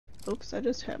Oops, I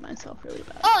just hurt myself really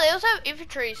bad. Oh, they also have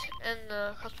infantries in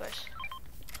the crossbows.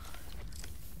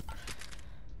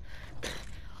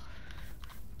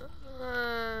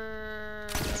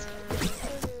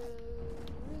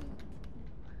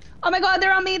 Oh my god,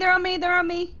 they're on me, they're on me, they're on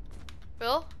me.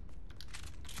 Bill?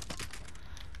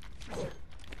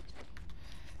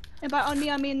 And by on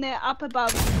me, I mean they're up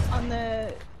above on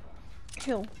the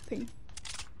hill thing.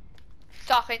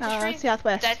 Dark infantry?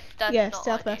 Southwest. That's yeah, not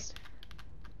southwest.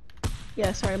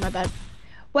 Yeah, sorry, my bad.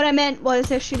 What I meant was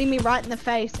they're shooting me right in the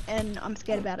face and I'm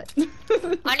scared about it.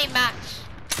 I need mats.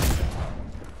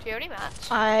 Do you have any mats?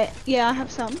 Yeah, I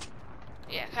have some.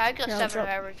 Yeah, I got 7 of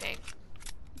everything.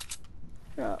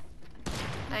 Drop.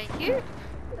 Thank you.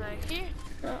 Thank you.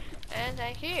 Drop. And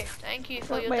thank you. Thank you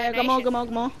for your Wait, donation.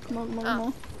 come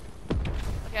on.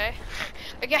 Okay.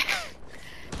 Okay.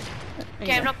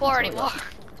 Okay, I'm not poor anymore.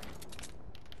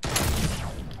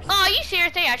 Oh, are you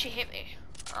serious? They actually hit me.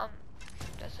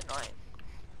 That's annoying.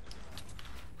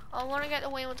 I want to get the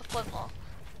win with the flintlock.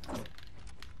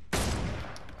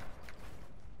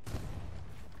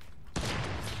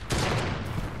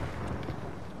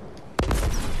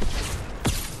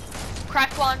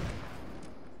 Cracked one.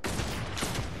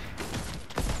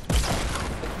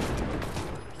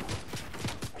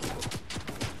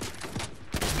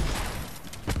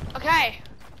 Okay.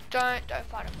 Don't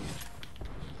fight him.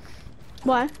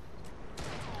 Why?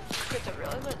 Because they're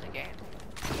really good at the game.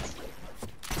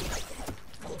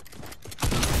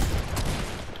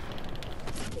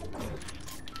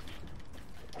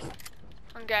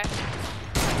 Okay.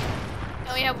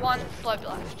 Now we have one float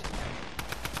left,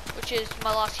 which is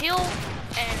my last heal,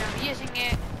 and I'm using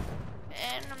it,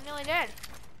 and I'm nearly dead.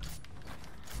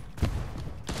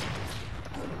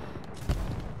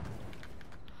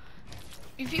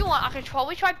 If you want, I could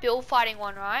probably try build fighting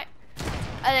one, right?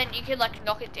 And then you could like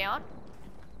knock it down.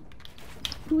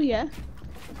 Oh yeah.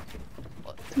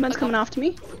 Someone's coming after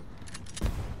me.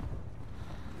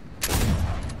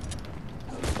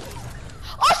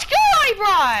 Oh, scary,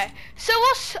 bro! So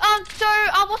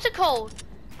what's it called?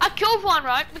 I killed one,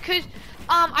 right? Because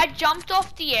I jumped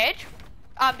off the edge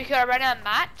because I ran out of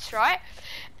mats, right?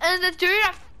 And the dude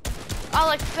I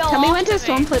like fell off. Tell me when to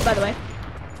storm flip, by the way.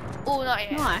 Oh, not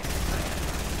yet. Nice.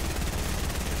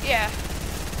 Yeah.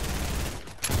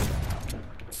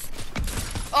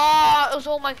 Oh, it was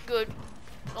almost good.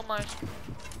 Almost.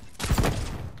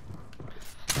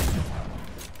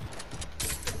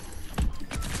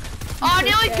 Oh, I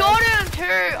nearly got him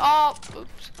too. Oh,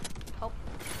 oops. Help.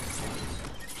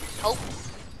 Help.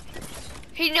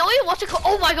 He nearly, what's it called?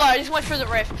 Oh my god, I just went through the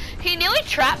rift. He nearly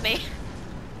trapped me.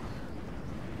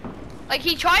 Like,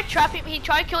 he tried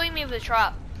killing me with a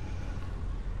trap.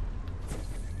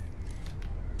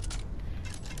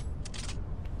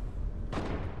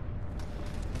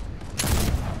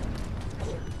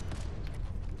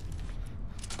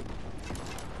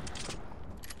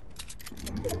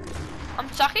 I'm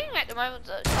sucking at the moment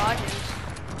the charges.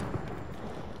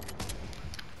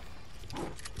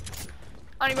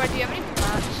 Anyway, do you have any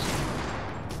mats?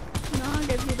 No, I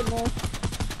gave you them all.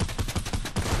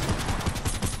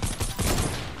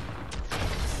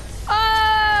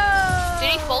 Oh! Did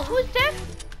he fall to his death?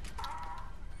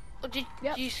 Or did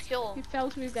you kill him? He fell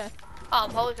to his death. Oh,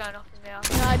 I'm probably gonna knock him down.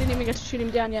 No, I didn't even get to shoot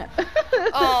him down yet.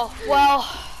 Oh, well.